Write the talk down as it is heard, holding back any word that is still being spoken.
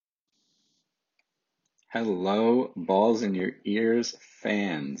Hello, balls in your ears,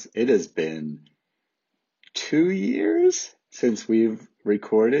 fans. It has been 2 years since we've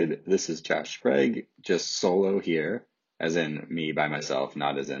recorded. This is Josh Sprague, just solo here, as in me by myself,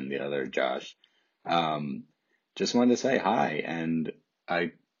 not as in the other Josh. Um, just wanted to say hi, and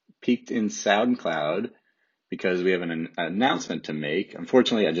I peeked in SoundCloud because we have an announcement to make.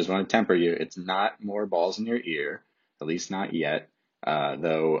 Unfortunately, I just want to temper you. It's not more balls in your ear, at least not yet.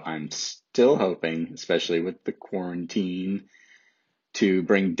 Though I'm still hoping, especially with the quarantine, to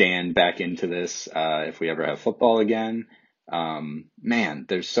bring Dan back into this if we ever have football again. Man,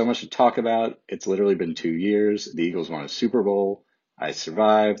 there's so much to talk about. It's literally been 2 years. The Eagles won a Super Bowl. I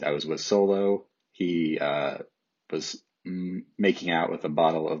survived. I was with Solo. He was making out with a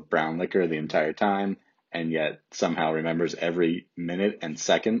bottle of brown liquor the entire time, and yet somehow remembers every minute and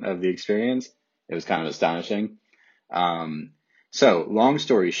second of the experience. It was kind of astonishing. Um, so, long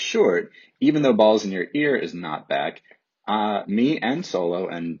story short, even though Balls in Your Ear is not back, me and Solo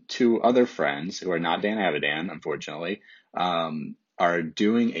and two other friends who are not Dan Avidan, unfortunately, are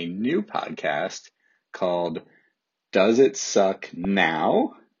doing a new podcast called Does It Suck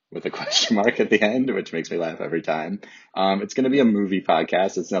Now? With a question mark at the end, which makes me laugh every time. It's going to be a movie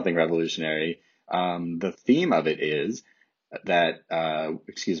podcast. It's nothing revolutionary. The theme of it is that,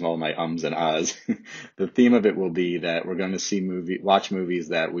 excuse all my ums and ahs, the theme of it will be that we're going to watch movies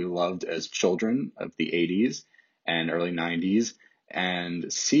that we loved as children of the 80s and early 90s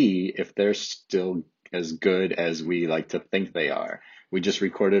and see if they're still as good as we like to think they are. We just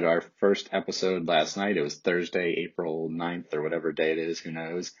recorded our first episode last night. It was Thursday, April 9th or whatever day it is, who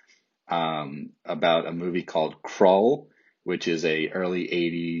knows, about a movie called Krull, which is a early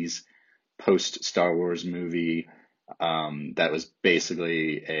 80s post Star Wars movie that was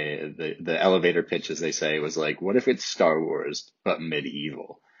basically the elevator pitch, as they say, was like, what if it's Star Wars but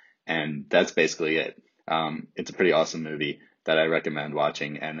medieval? And that's basically it. It's a pretty awesome movie that I recommend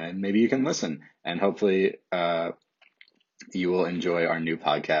watching, and then maybe you can listen, and hopefully you will enjoy our new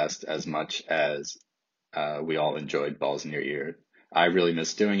podcast as much as we all enjoyed Balls in Your Ear. I really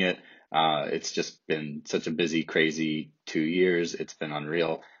miss doing it. It's just been such a busy, crazy 2 years. It's been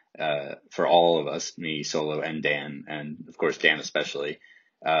unreal for all of us, me, Solo, and Dan, and of course, Dan especially.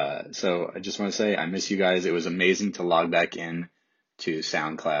 So I just want to say I miss you guys. It was amazing to log back in to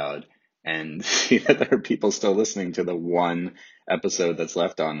SoundCloud and see that there are people still listening to the one episode that's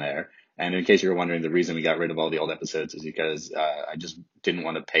left on there. And in case you were wondering, the reason we got rid of all the old episodes is because I just didn't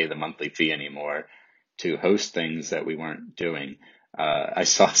want to pay the monthly fee anymore to host things that we weren't doing. I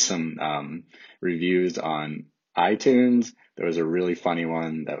saw some reviews on iTunes. There was a really funny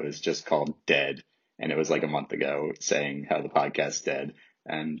one that was just called Dead, and it was like a month ago saying how the podcast's dead.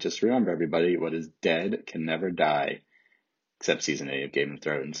 And just remember, everybody, what is dead can never die, except season 8 of Game of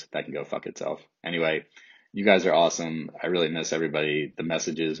Thrones. That can go fuck itself. Anyway, you guys are awesome. I really miss everybody. The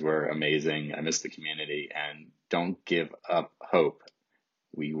messages were amazing. I miss the community, and don't give up hope.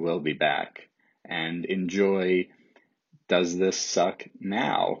 We will be back. And enjoy Does This Suck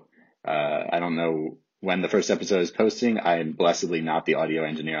Now? I don't know when the first episode is posting. I am blessedly not the audio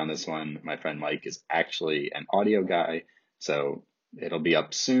engineer on this one. My friend Mike is actually an audio guy, so it'll be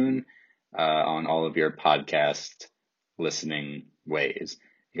up soon on all of your podcast listening ways.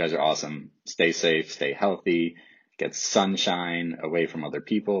 You guys are awesome. Stay safe, stay healthy, get sunshine away from other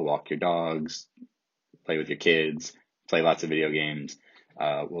people, walk your dogs, play with your kids, play lots of video games.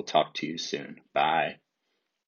 We'll talk to you soon. Bye.